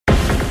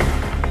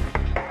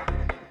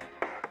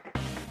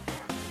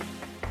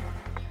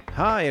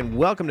Hi, and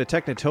welcome to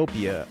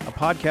Technotopia, a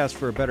podcast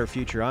for a better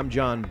future. I'm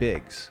John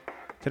Biggs.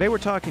 Today we're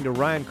talking to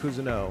Ryan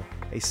Cousineau,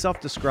 a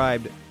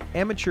self-described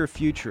amateur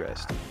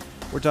futurist.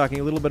 We're talking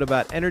a little bit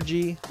about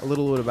energy, a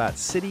little bit about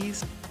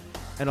cities,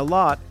 and a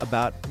lot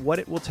about what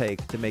it will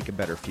take to make a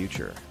better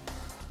future.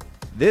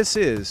 This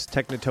is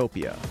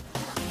Technotopia.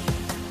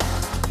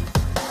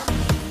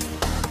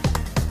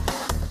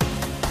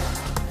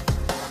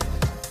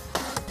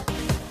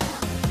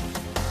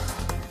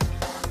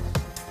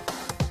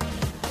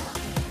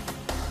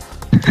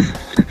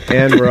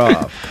 And we're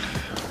off.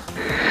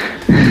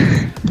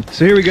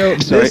 So here we go.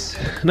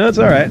 No, it's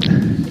all right.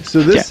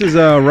 So this is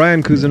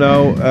Ryan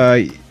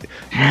Cousineau.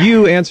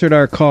 You answered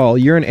our call.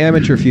 You're an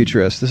amateur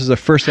futurist. This is the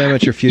first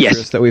amateur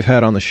futurist that we've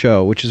had on the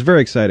show, which is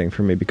very exciting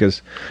for me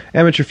because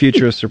amateur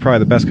futurists are probably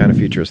the best kind of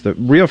futurists. The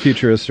real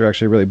futurists are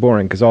actually really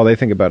boring because all they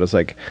think about is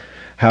like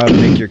how to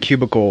make your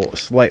cubicle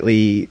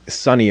slightly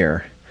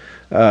sunnier.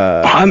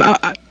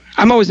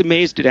 I'm always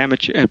amazed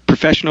at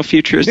professional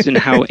futurists and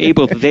how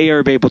able they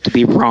are able to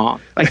be wrong.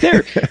 Like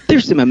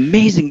there's some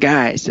amazing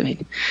guys. I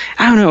mean,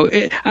 I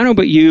don't know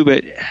about you,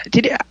 but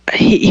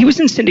he was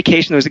in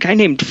syndication. There was a guy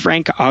named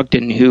Frank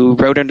Ogden who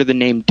wrote under the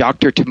name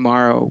Dr.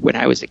 Tomorrow when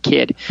I was a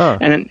kid. Huh.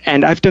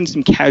 And I've done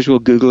some casual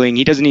Googling.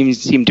 He doesn't even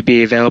seem to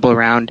be available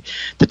around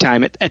the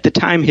time. At the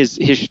time, his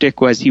shtick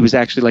was he was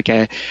actually like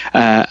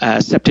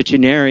a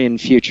septuagenarian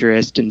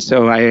futurist. And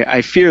so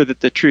I fear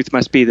that the truth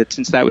must be that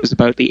since that was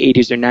about the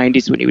 80s or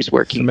 90s when he was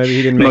working, so maybe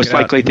he didn't make most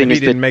likely thing is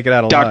that make it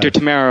out Dr.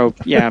 Tomorrow,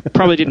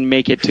 probably didn't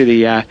make it to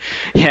the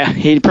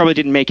he probably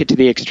didn't make it to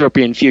the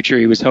extropian future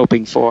he was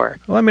hoping for.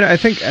 Well, I mean, I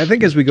think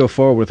as we go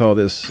forward with all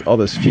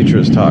this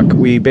futurist talk,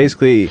 we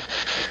basically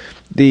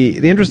the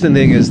interesting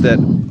thing is that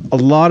a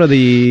lot of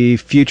the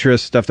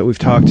futurist stuff that we've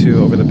talked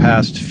to over the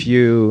past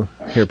few.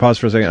 Here, pause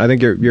for a second. I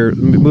think you're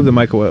move the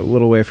mic a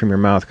little away from your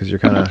mouth because you're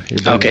kind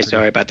of. Okay,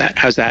 sorry about that.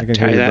 How's that? I can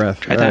hear your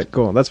breath. All right,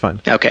 cool. That's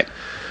fine. Okay.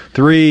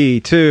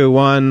 3, 2,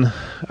 1.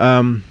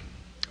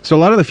 So a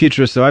lot of the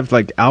futurists, so I've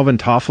like Alvin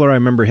Toffler, I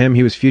remember him,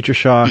 he was Future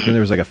Shock, and there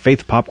was like a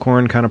Faith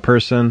Popcorn kind of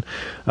person.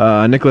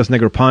 Nicholas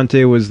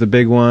Negroponte was the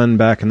big one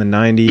back in the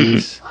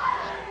 90s.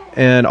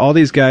 And all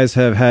these guys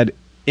have had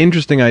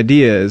interesting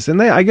ideas, and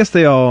but I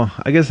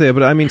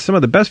mean, some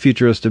of the best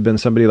futurists have been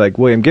somebody like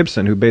William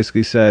Gibson, who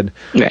basically said,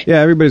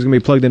 everybody's going to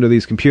be plugged into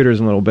these computers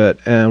in a little bit,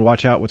 and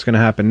watch out what's going to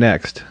happen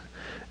next.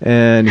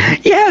 And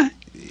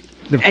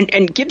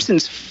and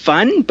Gibson's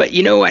fun, but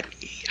you know what?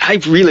 I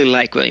really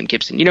like William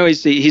Gibson. You know,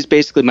 he's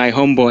basically my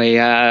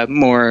homeboy,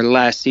 more or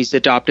less. He's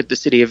adopted the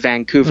city of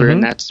Vancouver,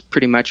 and that's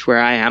pretty much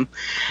where I am.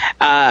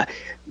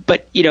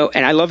 But, you know,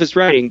 and I love his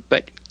writing,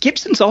 but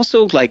Gibson's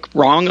also, like,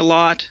 wrong a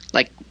lot,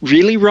 like,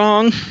 really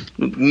wrong,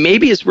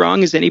 maybe as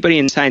wrong as anybody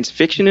in science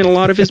fiction in a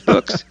lot of his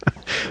books.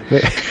 I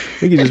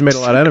think he just made a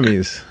lot of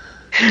enemies.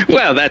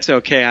 Well, that's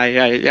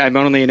okay. I'm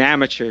only an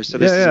amateur, so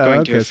this is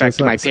going to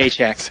affect my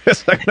paycheck.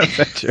 It's not going to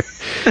affect you.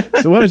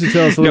 So why don't you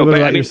tell us a little bit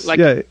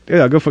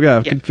about go for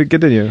it.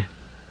 Continue.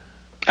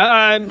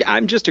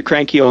 I'm just a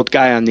cranky old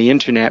guy on the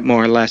internet,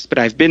 more or less, but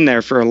I've been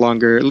there for a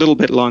little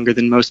bit longer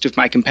than most of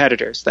my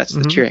competitors. That's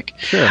the trick.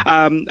 Sure.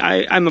 I'm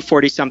a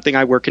 40-something.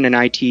 I work in an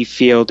IT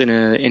field in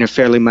a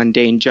fairly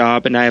mundane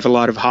job, and I have a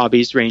lot of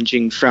hobbies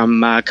ranging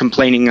from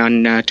complaining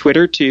on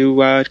Twitter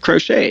to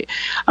crochet.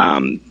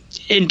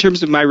 In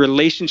terms of my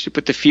relationship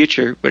with the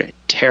future, what a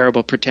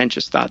terrible,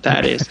 pretentious thought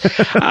that is.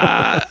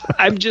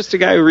 I'm just a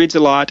guy who reads a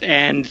lot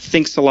and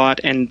thinks a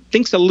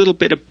little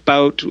bit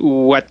about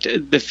what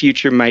the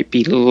future might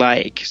be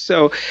like.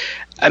 So,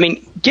 I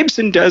mean,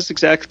 Gibson does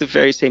exactly the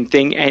very same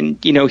thing,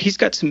 and, you know, he's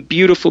got some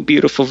beautiful,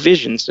 beautiful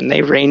visions, and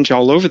they range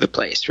all over the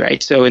place,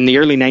 right? So in the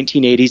early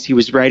 1980s, he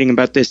was writing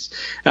about this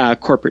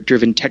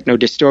corporate-driven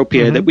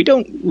techno-dystopia that we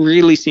don't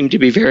really seem to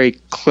be very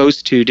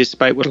close to,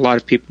 despite what a lot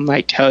of people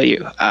might tell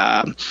you.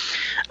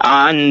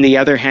 On the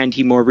other hand,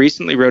 he more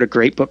recently wrote a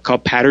great book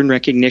called Pattern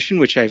Recognition,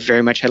 which I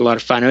very much had a lot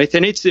of fun with,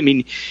 and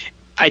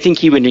I think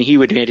he would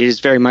admit it is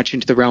very much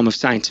into the realm of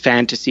science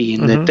fantasy,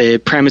 and that the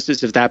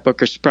premises of that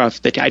book are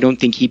stuff that I don't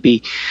think he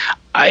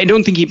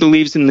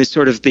believes in the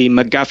sort of the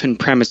MacGuffin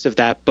premise of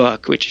that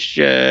book, which,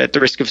 at the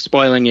risk of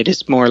spoiling it,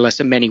 is more or less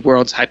a many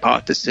worlds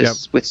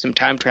hypothesis with some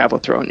time travel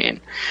thrown in.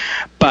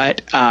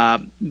 But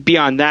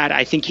beyond that,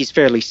 I think he's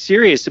fairly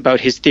serious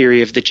about his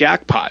theory of the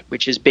jackpot,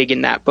 which is big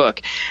in that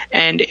book.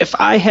 And if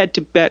I had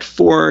to bet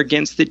for or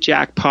against the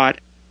jackpot,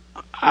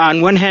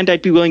 on one hand,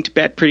 I'd be willing to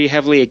bet pretty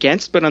heavily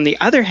against, but on the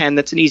other hand,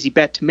 that's an easy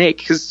bet to make,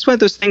 because it's one of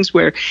those things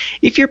where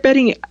if you're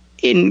betting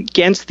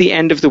against the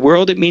end of the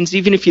world, it means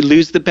even if you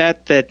lose the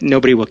bet, that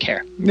nobody will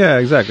care. Yeah,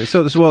 exactly.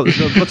 So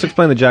let's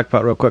explain the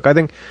jackpot real quick. I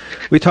think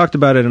we talked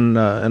about it in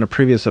a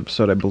previous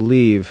episode, I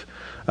believe.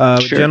 Sure.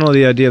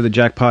 Generally, the idea of the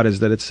jackpot is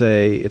that it's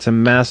a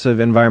massive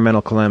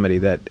environmental calamity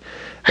that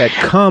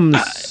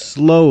comes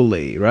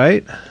slowly,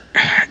 right?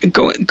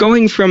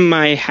 Going from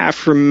my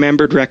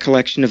half-remembered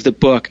recollection of the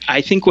book, I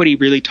think what he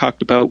really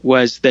talked about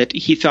was that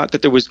he thought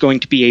that there was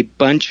going to be a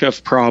bunch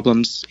of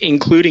problems,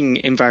 including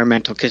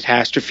environmental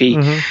catastrophe,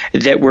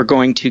 that were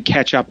going to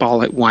catch up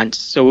all at once.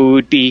 So it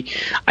would be,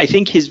 I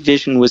think his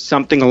vision was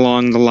something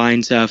along the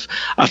lines of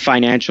a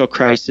financial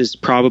crisis,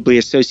 probably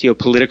a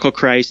socio-political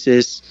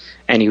crisis,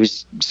 and he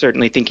was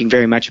certainly thinking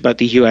very much about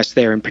the U.S.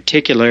 there in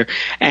particular,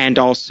 and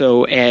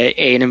also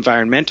an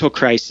environmental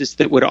crisis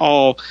that would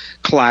all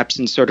collapse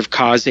and sort of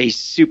cause a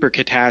super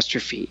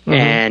catastrophe.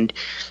 And,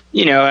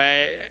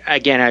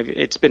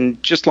 it's been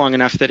just long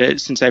enough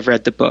since I've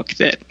read the book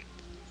that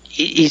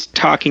he's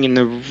talking in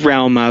the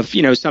realm of,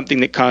 something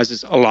that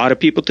causes a lot of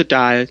people to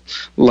die, a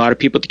lot of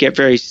people to get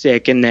very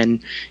sick, and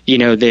then,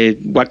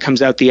 what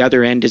comes out the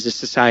other end is a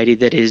society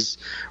that is,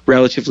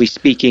 relatively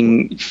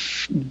speaking,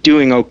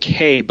 doing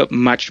okay, but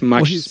much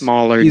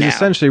smaller now. He's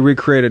essentially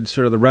recreated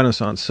sort of the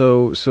Renaissance.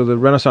 So the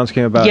Renaissance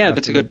came about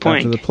that's a good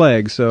point. After the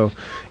plague. So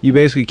you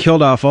basically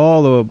killed off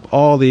all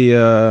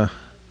the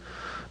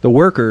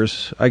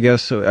workers, I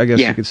guess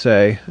you could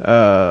say,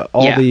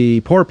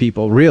 the poor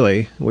people,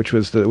 really, which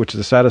is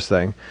the saddest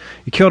thing.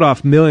 You killed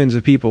off millions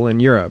of people in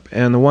Europe,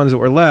 and the ones that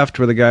were left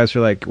were the guys who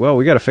were like, well,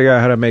 we got to figure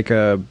out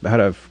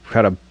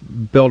how to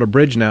build a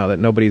bridge now that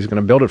nobody's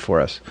going to build it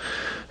for us.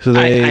 So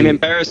I'm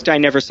embarrassed I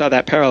never saw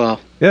that parallel.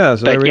 Yeah,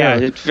 so but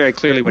it's very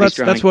clearly what he's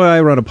drawing. That's why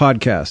I run a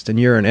podcast, and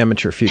you're an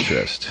amateur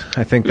futurist.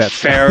 I think that's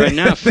fair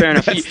enough. Fair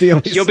enough.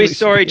 You'll be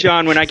sorry,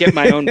 John, when I get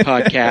my own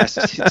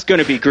podcast. It's going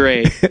to be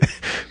great.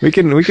 We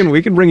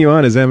can bring you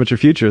on as amateur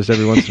futurist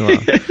every once in a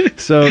while.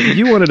 So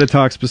you wanted to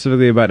talk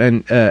specifically about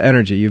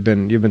energy. You've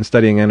been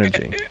studying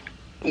energy.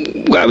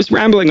 Well, I was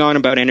rambling on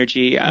about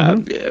energy.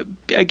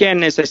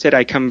 Again, as I said,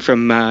 I come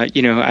from,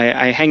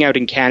 I hang out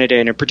in Canada,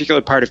 in a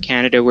particular part of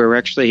Canada where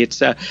actually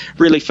it's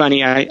really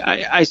funny.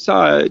 I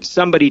saw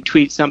somebody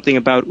tweet something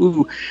about,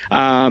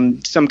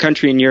 some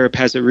country in Europe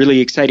has a really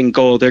exciting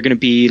goal. They're going to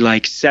be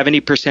like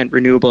 70%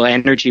 renewable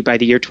energy by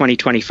the year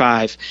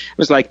 2025. I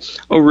was like,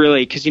 oh,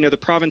 really? Because, the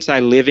province I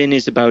live in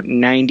is about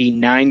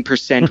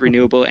 99%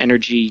 renewable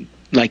energy,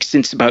 like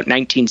since about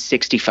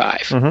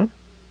 1965.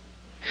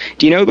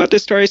 Do you know about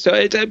this story? So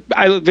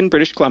I live in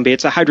British Columbia.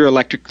 It's a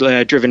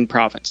hydroelectric-driven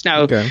province.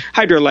 Now,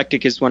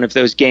 hydroelectric is one of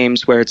those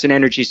games where it's an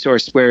energy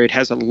source where it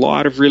has a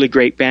lot of really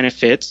great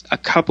benefits, a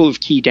couple of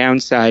key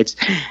downsides,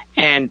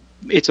 and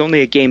it's only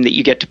a game that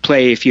you get to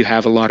play if you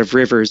have a lot of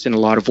rivers and a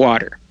lot of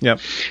water. Yep.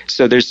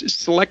 So there's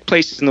select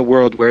places in the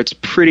world where it's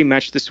pretty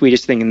much the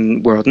sweetest thing in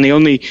the world. And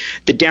the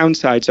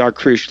downsides are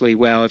crucially,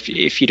 well,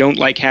 if you don't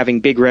like having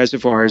big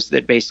reservoirs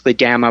that basically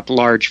dam up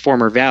large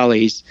former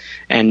valleys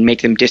and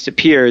make them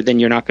disappear, then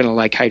you're not going to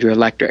like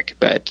hydroelectric.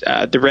 But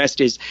the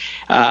rest is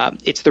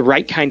it's the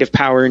right kind of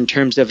power in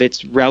terms of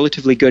it's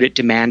relatively good at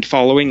demand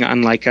following,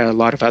 unlike a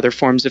lot of other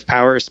forms of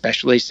power,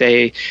 especially,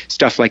 say,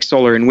 stuff like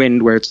solar and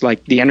wind, where it's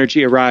like the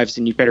energy arrives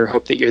and you better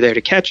hope that you're there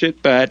to catch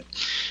it, but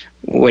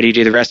what do you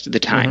do the rest of the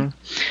time?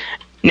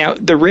 Now,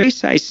 the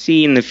race I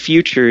see in the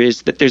future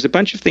is that there's a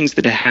bunch of things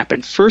that have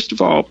happened. First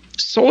of all,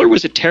 solar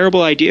was a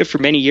terrible idea for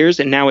many years,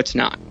 and now it's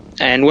not.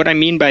 And what I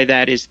mean by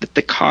that is that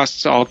the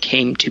costs all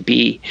came to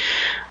be.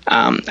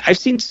 I've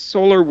seen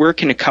solar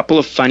work in a couple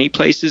of funny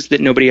places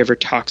that nobody ever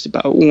talks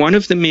about. One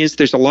of them is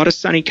there's a lot of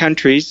sunny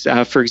countries.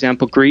 For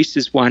example, Greece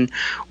is one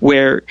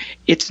where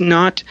it's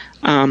not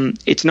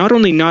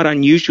only not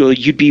unusual,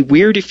 you'd be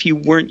weird if you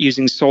weren't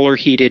using solar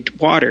heated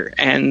water.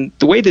 And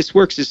the way this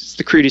works is it's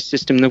the crudest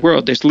system in the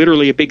world. There's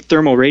literally a big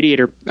thermal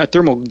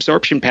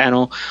absorption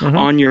panel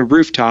on your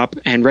rooftop,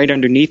 and right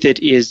underneath it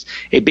is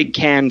a big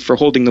can for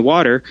holding the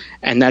water,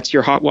 and that's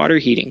your hot water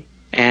heating.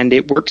 And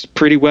it works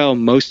pretty well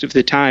most of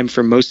the time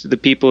for most of the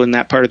people in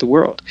that part of the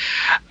world.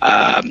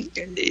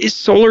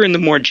 Solar in the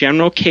more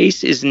general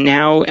case is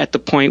now at the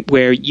point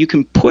where you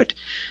can put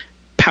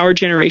power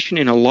generation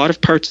in a lot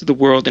of parts of the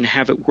world and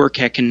have it work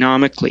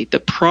economically. The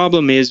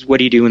problem is, what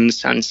do you do when the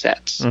sun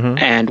sets?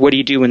 And what do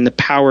you do when the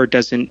power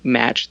doesn't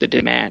match the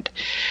demand?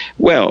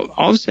 Well,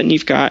 all of a sudden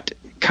you've got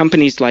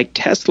companies like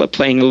Tesla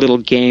playing a little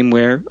game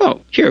where,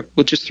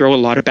 we'll just throw a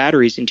lot of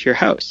batteries into your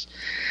house.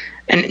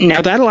 And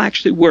now that'll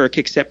actually work,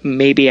 except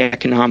maybe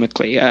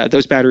economically.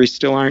 Those batteries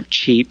still aren't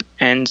cheap.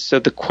 And so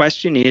the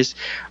question is,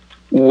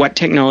 what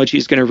technology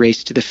is going to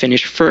race to the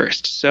finish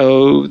first?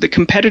 So the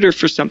competitor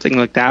for something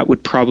like that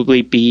would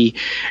probably be,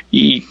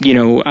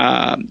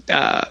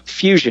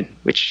 fusion,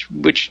 which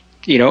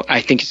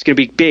I think is going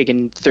to be big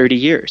in 30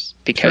 years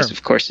because,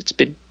 of course, it's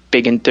been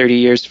big in 30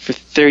 years for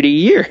 30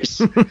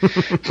 years.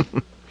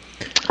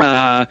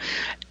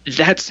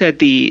 That said,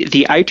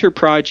 the ITER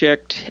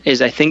project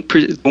is, I think,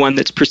 the one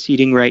that's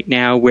proceeding right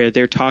now, where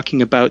they're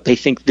talking about they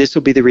think this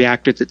will be the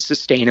reactor that's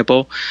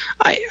sustainable.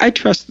 I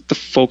trust that the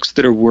folks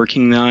that are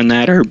working on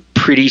that are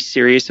pretty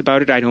serious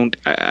about it. I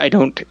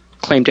don't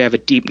claim to have a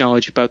deep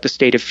knowledge about the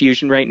state of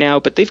fusion right now,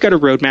 but they've got a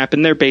roadmap,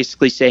 and they're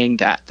basically saying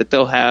that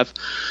they'll have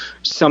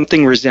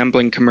something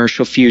resembling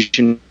commercial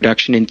fusion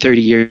production in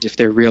 30 years if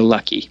they're real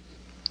lucky.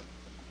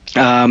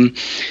 But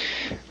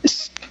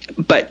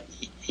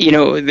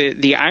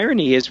the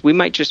irony is we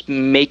might just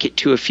make it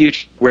to a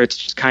future where it's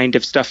just kind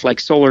of stuff like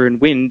solar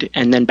and wind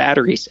and then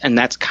batteries, and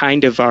that's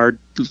kind of our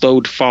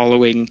load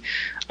following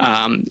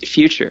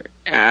future.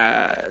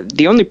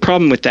 The only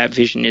problem with that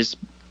vision is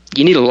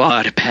you need a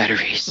lot of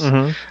batteries,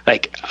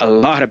 like a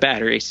lot of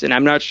batteries, and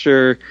I'm not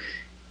sure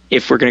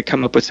if we're going to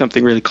come up with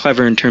something really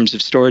clever in terms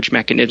of storage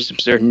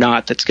mechanisms or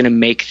not that's going to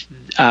make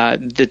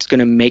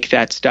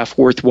that stuff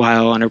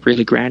worthwhile on a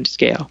really grand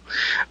scale.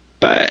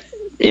 But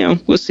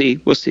we'll see.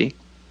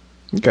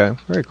 Okay,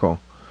 very cool.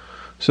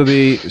 So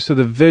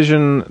the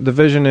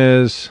vision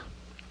is,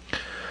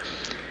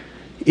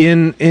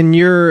 in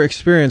your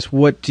experience,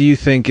 what do you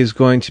think is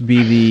going to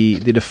be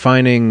the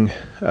defining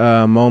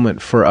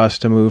moment for us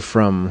to move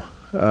from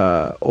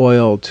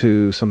oil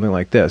to something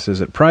like this?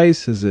 Is it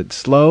price? Is it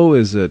slow?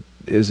 Is it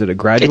a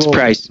gradual? It's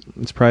price.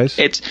 It's price.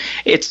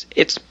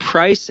 It's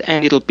price,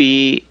 and it'll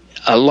be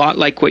a lot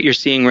like what you're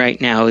seeing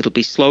right now. It'll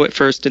be slow at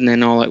first and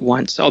then all at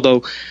once.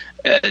 Although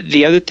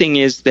the other thing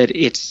is that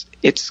it's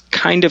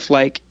kind of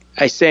like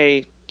I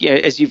say,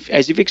 as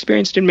you've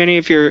experienced in many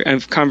of your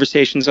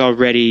conversations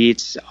already,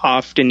 it's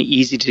often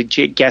easy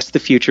to guess the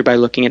future by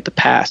looking at the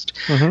past.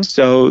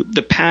 So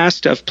the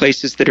past of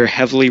places that are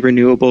heavily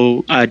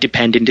renewable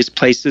dependent is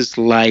places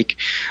like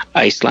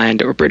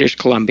Iceland or British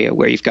Columbia,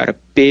 where you've got a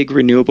big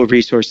renewable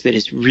resource that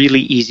is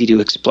really easy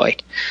to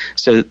exploit.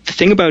 So the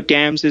thing about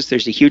dams is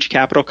there's a huge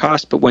capital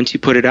cost, but once you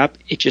put it up,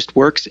 it just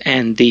works,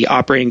 and the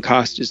operating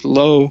cost is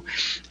low,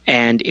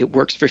 and it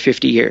works for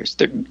 50 years.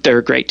 They're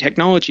a great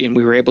technology, and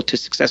we were able to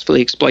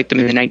successfully exploit them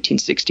in the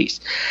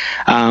 1960s.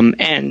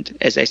 And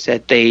as I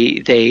said,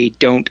 they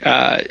don't,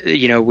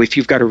 if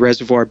you've got a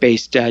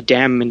reservoir-based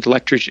dam and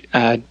electric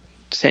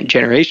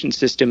generation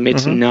system,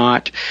 it's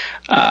not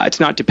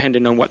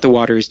dependent on what the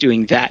water is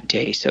doing that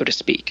day, so to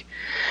speak.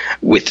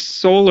 With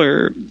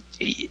solar,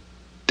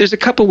 there's a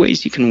couple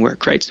ways you can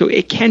work, right? So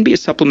it can be a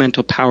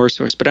supplemental power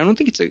source, but I don't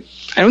think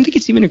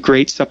it's even a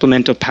great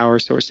supplemental power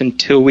source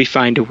until we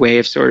find a way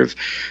of sort of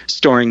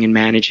storing and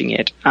managing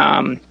it.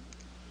 And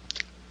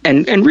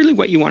really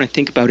what you want to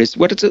think about is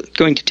what is it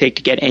going to take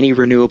to get any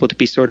renewable to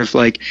be sort of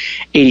like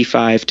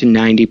 85 to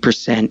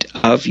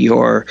 90% of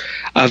your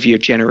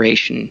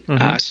generation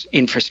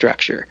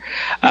infrastructure.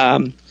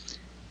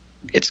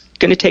 It's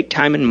going to take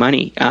time and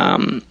money.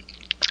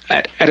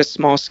 At a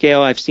small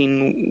scale, I've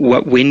seen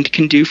what wind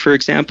can do, for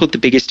example. The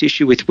biggest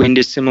issue with wind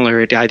is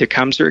similar. It either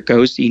comes or it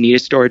goes. You need a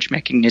storage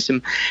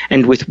mechanism.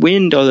 And with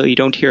wind, although you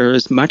don't hear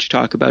as much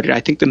talk about it, I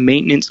think the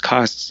maintenance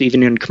costs,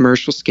 even in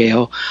commercial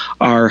scale,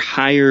 are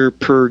higher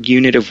per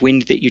unit of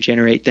wind that you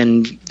generate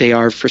than they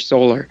are for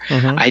solar.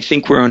 I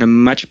think we're on a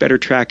much better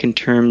track in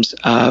terms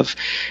of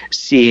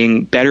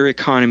seeing better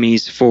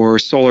economies for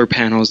solar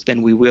panels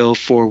than we will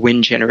for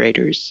wind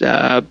generators,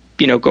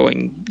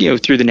 going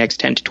through the next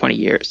 10 to 20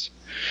 years.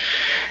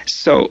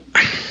 So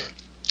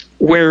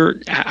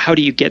how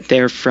do you get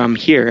there from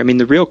here? I mean,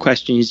 the real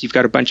question is you've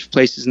got a bunch of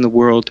places in the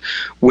world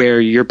where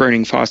you're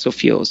burning fossil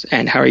fuels,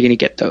 and how are you going to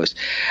get those?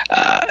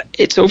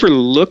 It's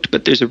overlooked,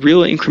 but there's a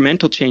real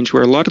incremental change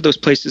where a lot of those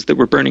places that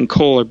were burning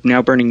coal are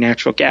now burning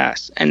natural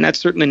gas. And that's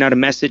certainly not a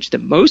message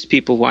that most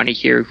people want to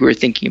hear who are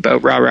thinking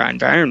about rah-rah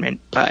environment,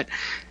 but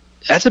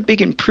that's a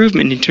big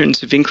improvement in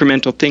terms of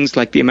incremental things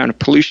like the amount of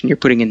pollution you're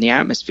putting in the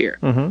atmosphere.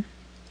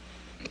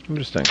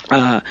 Interesting.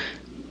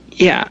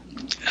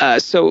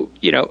 So,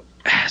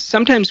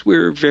 sometimes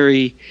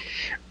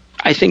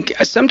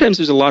sometimes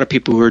there's a lot of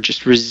people who are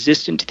just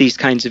resistant to these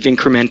kinds of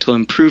incremental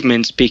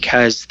improvements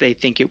because they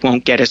think it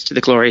won't get us to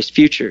the glorious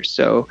future.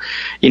 So,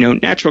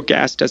 natural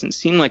gas doesn't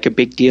seem like a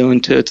big deal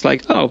until it's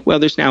like, oh, well,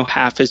 there's now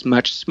half as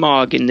much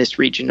smog in this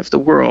region of the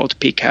world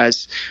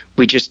because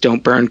we just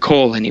don't burn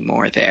coal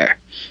anymore there.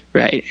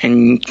 Right.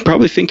 And you can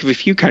probably think of a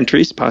few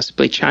countries,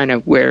 possibly China,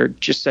 where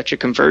just such a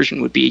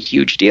conversion would be a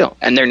huge deal.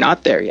 And they're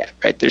not there yet.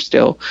 Right. They're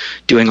still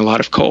doing a lot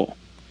of coal.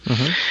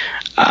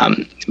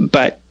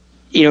 But,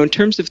 in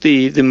terms of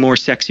the more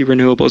sexy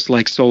renewables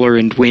like solar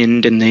and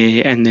wind and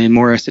the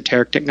more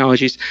esoteric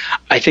technologies,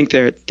 I think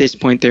at this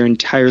point they're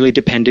entirely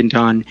dependent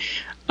on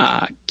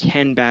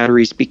can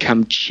batteries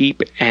become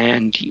cheap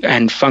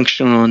and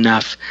functional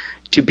enough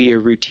to be a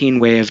routine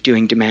way of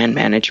doing demand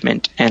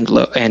management and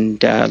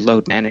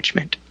load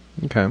management.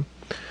 Okay.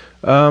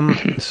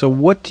 So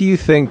what do you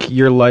think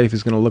your life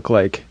is going to look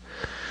like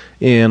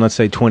in, let's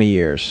say, 20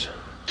 years?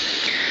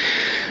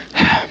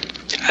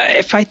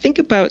 If I think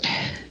about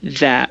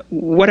that,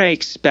 what I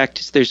expect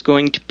is there's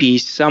going to be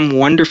some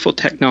wonderful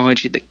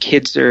technology that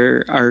kids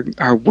are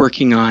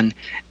working on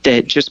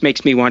that just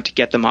makes me want to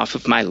get them off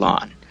of my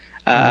lawn.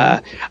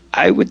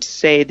 I would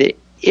say that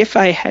if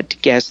I had to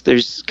guess,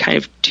 there's kind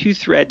of two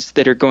threads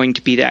that are going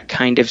to be that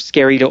kind of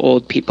scary to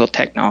old people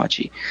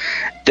technology.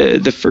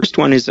 The first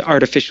one is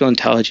artificial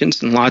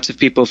intelligence, and lots of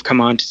people have come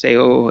on to say,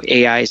 oh,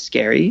 AI is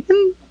scary.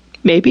 And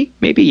maybe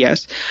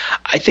yes.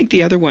 I think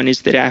the other one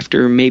is that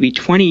after maybe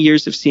 20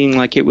 years of seeing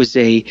like it was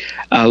a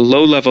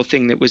low-level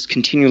thing that was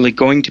continually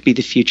going to be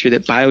the future,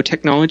 that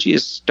biotechnology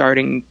is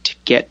starting to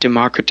get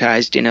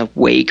democratized in a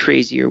way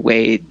crazier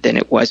way than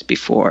it was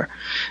before.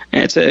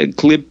 And it's a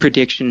glib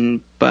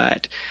prediction,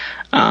 but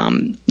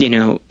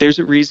there's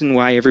a reason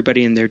why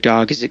everybody and their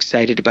dog is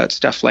excited about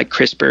stuff like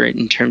CRISPR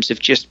in terms of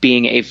just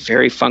being a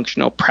very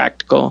functional,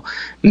 practical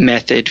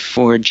method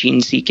for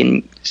gene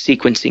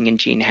sequencing and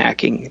gene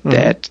hacking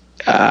that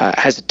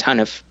has a ton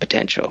of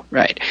potential,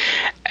 right?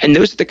 And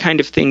those are the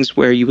kind of things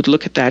where you would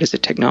look at that as a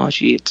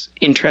technology. It's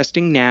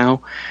interesting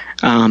now.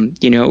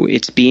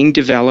 It's being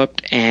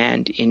developed,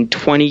 and in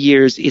 20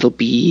 years, it'll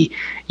be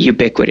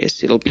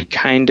ubiquitous. It'll be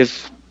kind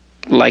of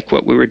like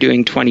what we were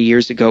doing 20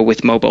 years ago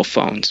with mobile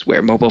phones,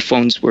 where mobile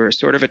phones were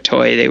sort of a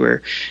toy. They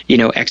were,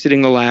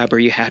 exiting the lab, or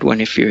you had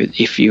one if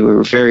you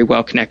were very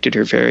well connected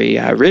or very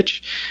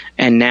rich.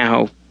 And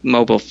now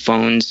mobile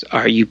phones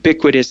are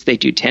ubiquitous. They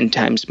do 10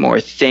 times more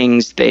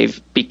things.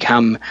 They've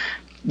become,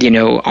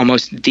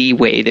 almost the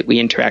way that we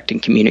interact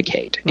and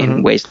communicate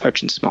in ways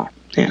large and small.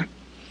 Yeah.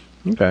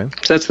 Okay.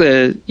 So that's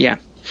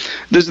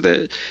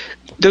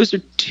those are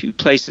two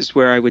places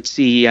where I would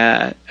see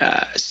a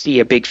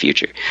big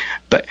future.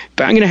 But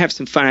I'm going to have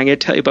some fun. I'm going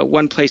to tell you about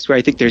one place where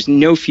I think there's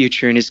no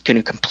future and is going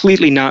to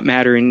completely not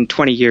matter in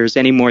 20 years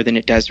any more than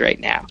it does right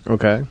now.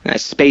 Okay.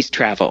 Space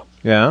travel.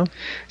 Yeah.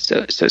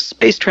 So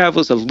space travel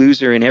is a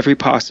loser in every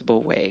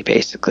possible way,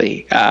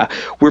 basically.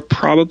 We're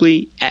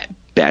probably at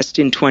best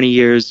in 20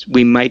 years,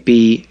 we might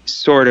be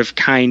sort of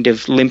kind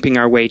of limping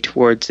our way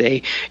towards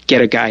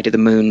get a guy to the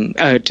moon,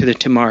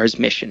 to Mars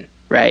mission,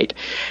 right?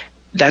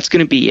 That's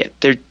going to be it.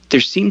 There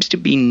seems to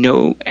be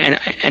no,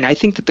 and I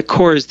think that the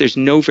core is there's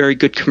no very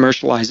good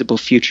commercializable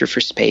future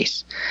for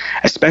space,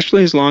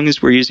 especially as long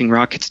as we're using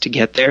rockets to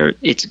get there.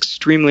 It's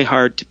extremely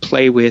hard to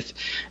play with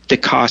the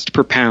cost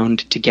per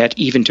pound to get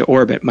even to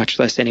orbit, much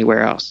less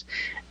anywhere else.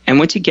 And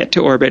once you get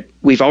to orbit,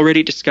 we've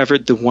already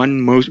discovered the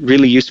one most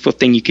really useful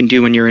thing you can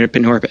do when you're up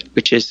in orbit,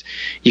 which is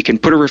you can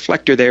put a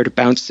reflector there to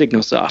bounce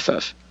signals off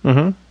of.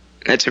 Mm-hmm.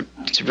 It's a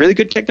really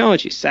good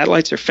technology.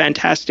 Satellites are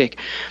fantastic.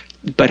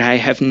 But I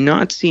have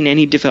not seen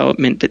any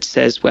development that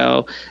says,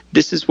 well,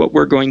 this is what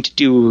we're going to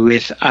do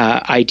with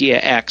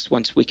idea X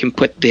once we can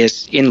put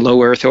this in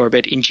low Earth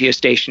orbit, in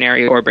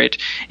geostationary orbit,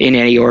 in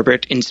any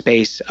orbit in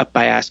space, up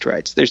by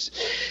asteroids.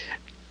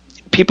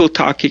 People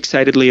talk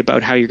excitedly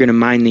about how you're going to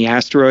mine the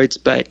asteroids,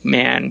 but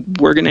man,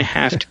 we're going to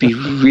have to be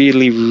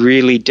really,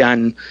 really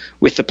done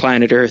with the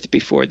planet Earth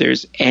before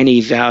there's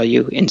any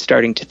value in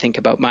starting to think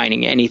about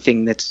mining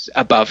anything that's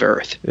above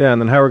Earth. Yeah, and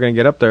then how are we going to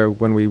get up there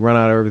when we run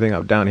out of everything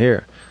up down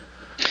here?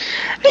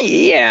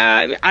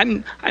 Yeah,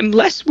 I'm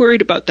less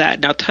worried about that,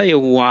 and I'll tell you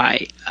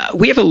why.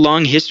 We have a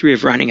long history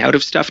of running out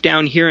of stuff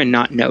down here and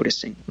not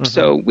noticing. Mm-hmm.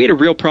 So we had a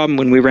real problem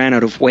when we ran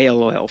out of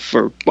whale oil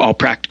for all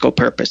practical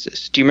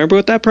purposes. Do you remember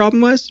what that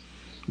problem was?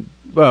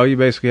 Well, you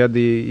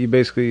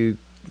basically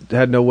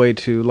had no way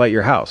to light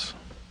your house.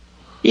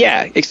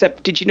 Yeah,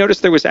 except did you notice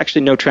there was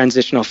actually no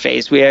transitional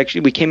phase?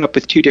 We came up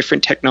with two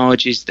different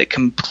technologies that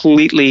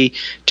completely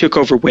took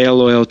over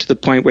whale oil to the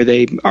point where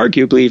they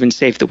arguably even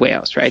saved the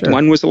whales, right? Sure.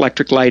 One was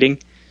electric lighting,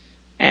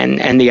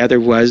 and the other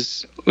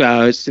was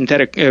not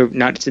synthetic,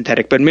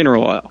 but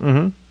mineral oil.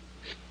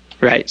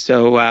 Mm-hmm. Right,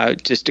 so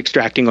just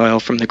extracting oil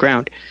from the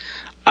ground.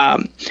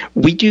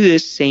 We do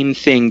this same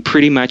thing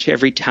pretty much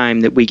every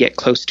time that we get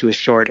close to a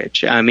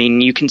shortage. I mean,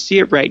 you can see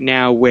it right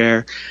now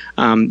where,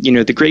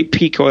 the great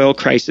peak oil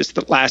crisis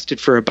that lasted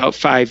for about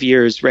 5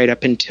 years, right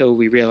up until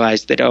we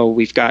realized that,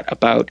 we've got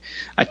about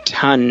a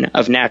ton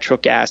of natural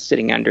gas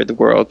sitting under the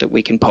world that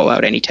we can pull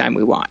out anytime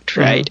we want,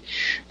 right?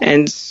 Mm-hmm.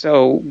 And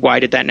so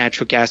why did that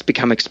natural gas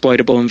become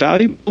exploitable and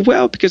valuable?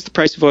 Well, because the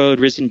price of oil had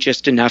risen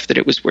just enough that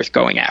it was worth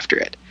going after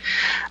it.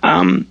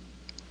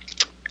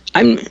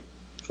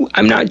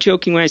 I'm not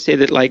joking when I say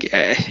that,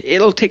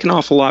 it'll take an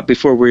awful lot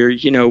before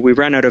we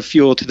run out of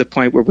fuel to the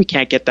point where we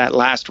can't get that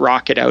last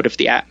rocket out of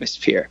the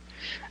atmosphere.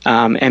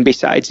 And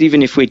besides,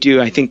 even if we do,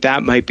 I think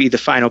that might be the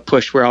final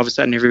push where all of a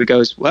sudden everybody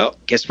goes, well,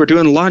 guess we're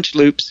doing launch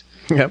loops.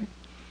 Yep.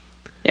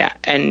 Yeah,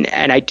 and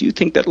I do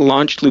think that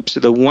launch loops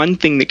are the one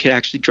thing that could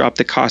actually drop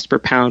the cost per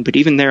pound. But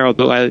even there,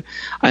 although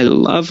I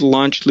love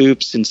launch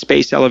loops and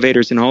space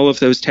elevators and all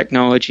of those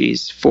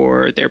technologies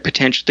for their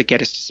potential to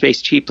get us to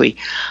space cheaply,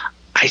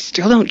 I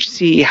still don't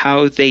see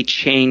how they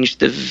change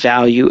the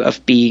value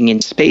of being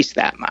in space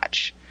that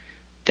much.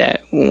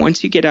 That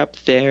once you get up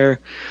there,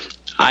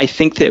 I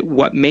think that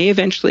what may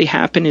eventually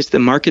happen is the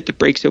market that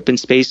breaks open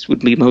space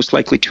would be most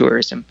likely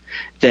tourism.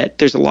 That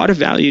there's a lot of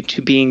value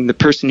to being the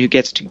person who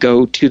gets to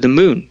go to the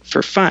moon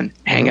for fun,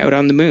 hang out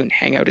on the moon,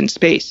 hang out in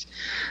space.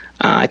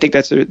 I think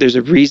there's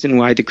a reason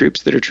why the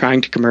groups that are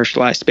trying to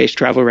commercialize space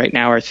travel right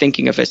now are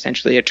thinking of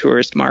essentially a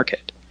tourist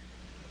market.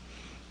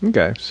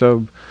 Okay,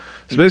 so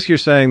basically you're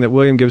saying that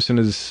William Gibson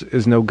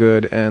is no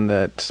good and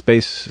that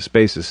space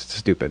is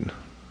stupid.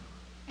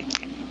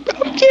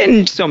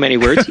 In so many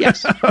words,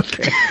 yes.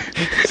 Okay.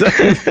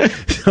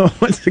 So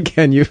once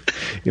again, you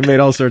made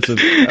all sorts of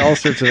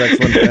excellent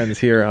friends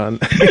here on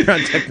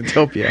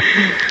Technotopia.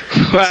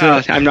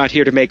 Well, I'm not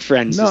here to make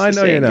friends. No, I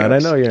know you're not. I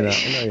know you're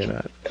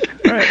not.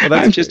 All right.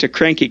 Well, I'm just a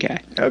cranky guy.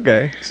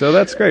 Okay, so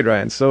that's great,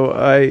 Ryan. So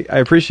I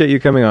appreciate you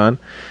coming on.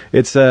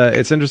 It's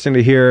interesting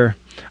to hear.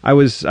 I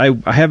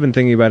have been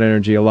thinking about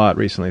energy a lot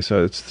recently.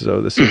 So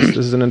this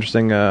is an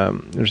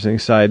interesting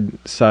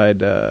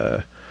side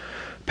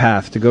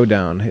path to go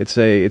down. It's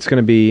going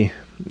to be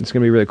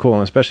really cool,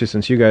 and especially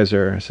since you guys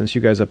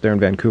up there in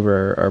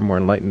Vancouver are more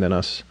enlightened than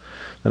us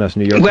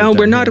New Yorkers. Well,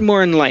 we're not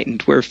more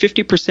enlightened. We're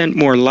 50%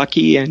 more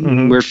lucky,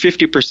 and we're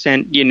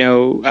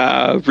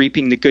 50%,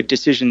 reaping the good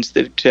decisions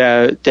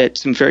that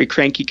some very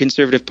cranky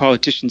conservative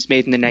politicians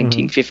made in the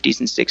 1950s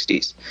and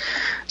 60s.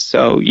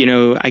 So,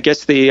 I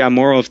guess the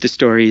moral of the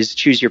story is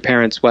choose your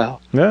parents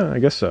well. Yeah, I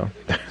guess so.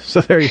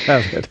 So there you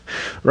have it.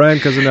 Ryan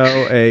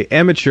Cousineau, a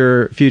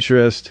amateur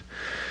futurist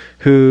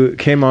who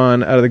came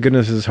on out of the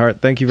goodness of his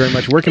heart. Thank you very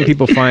much. Where can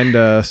people find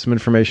some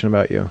information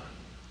about you?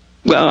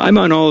 Well, I'm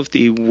on all of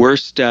the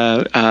worst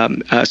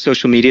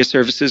social media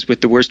services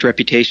with the worst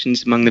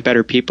reputations among the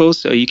better people.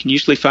 So you can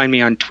usually find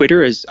me on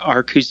Twitter as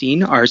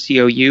rcousine,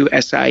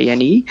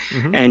 RCOUSINE,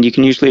 and you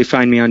can usually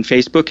find me on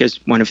Facebook as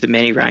one of the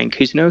many Ryan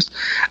Cousineaus.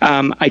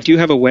 I do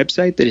have a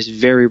website that is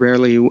very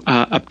rarely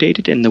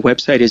updated, and the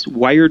website is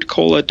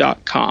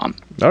wiredcola.com.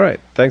 All right.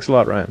 Thanks a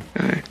lot, Ryan.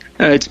 All right.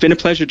 It's been a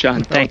pleasure,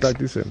 John. Thanks. I'll talk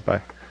to you soon.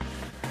 Bye.